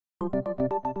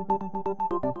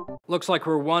Looks like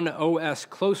we're one OS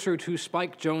closer to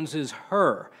Spike Jonze's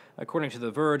Her. According to The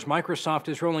Verge, Microsoft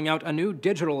is rolling out a new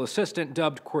digital assistant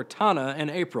dubbed Cortana in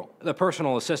April. The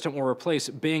personal assistant will replace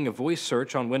Bing voice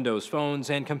search on Windows phones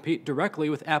and compete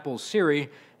directly with Apple's Siri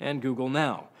and Google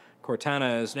Now.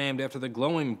 Cortana is named after the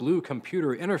glowing blue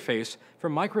computer interface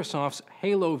from Microsoft's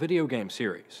Halo video game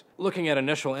series. Looking at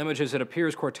initial images, it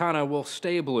appears Cortana will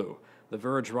stay blue. The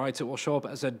Verge writes it will show up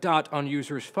as a dot on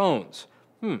users' phones.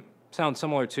 Sounds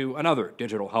similar to another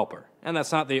digital helper. And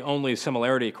that's not the only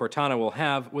similarity Cortana will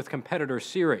have with competitor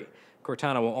Siri.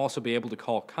 Cortana will also be able to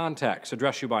call contacts,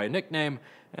 address you by a nickname,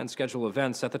 and schedule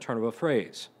events at the turn of a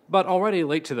phrase. But already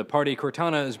late to the party,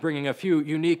 Cortana is bringing a few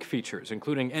unique features,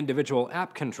 including individual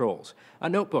app controls, a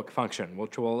notebook function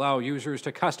which will allow users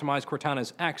to customize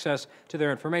Cortana's access to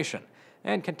their information,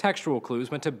 and contextual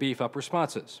clues meant to beef up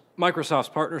responses. Microsoft's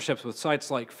partnerships with sites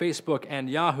like Facebook and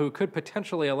Yahoo could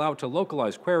potentially allow it to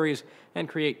localize queries and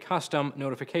create custom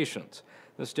notifications.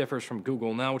 This differs from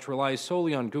Google Now, which relies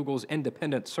solely on Google's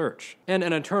independent search. In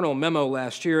an internal memo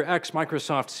last year,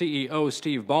 ex-Microsoft CEO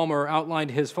Steve Ballmer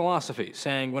outlined his philosophy,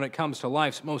 saying when it comes to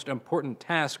life's most important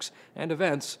tasks and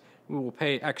events, we will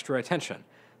pay extra attention.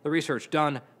 The research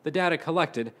done, the data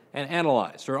collected and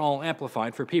analyzed are all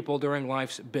amplified for people during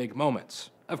life's big moments.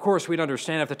 Of course, we'd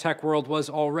understand if the tech world was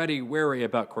already wary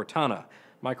about Cortana.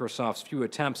 Microsoft's few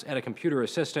attempts at a computer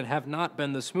assistant have not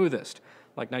been the smoothest,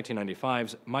 like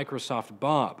 1995's Microsoft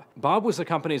Bob. Bob was the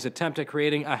company's attempt at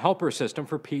creating a helper system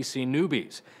for PC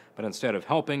newbies. But instead of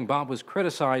helping, Bob was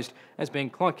criticized as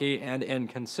being clunky and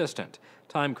inconsistent.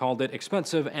 Time called it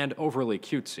expensive and overly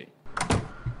cutesy.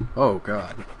 Oh,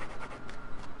 God.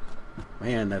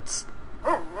 Man, that's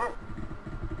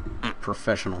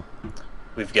professional.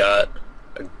 We've got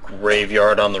a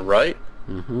graveyard on the right.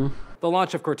 The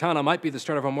launch of Cortana might be the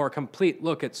start of a more complete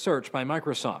look at search by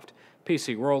Microsoft.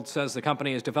 PC World says the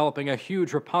company is developing a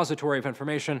huge repository of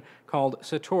information called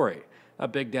Satori, a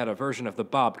big data version of the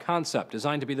Bob concept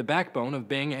designed to be the backbone of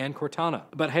Bing and Cortana.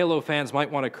 But Halo fans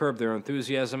might want to curb their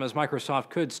enthusiasm, as Microsoft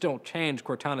could still change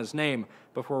Cortana's name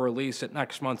before release at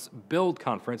next month's Build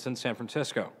conference in San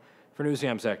Francisco. For News,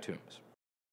 I'm Zach Toombs.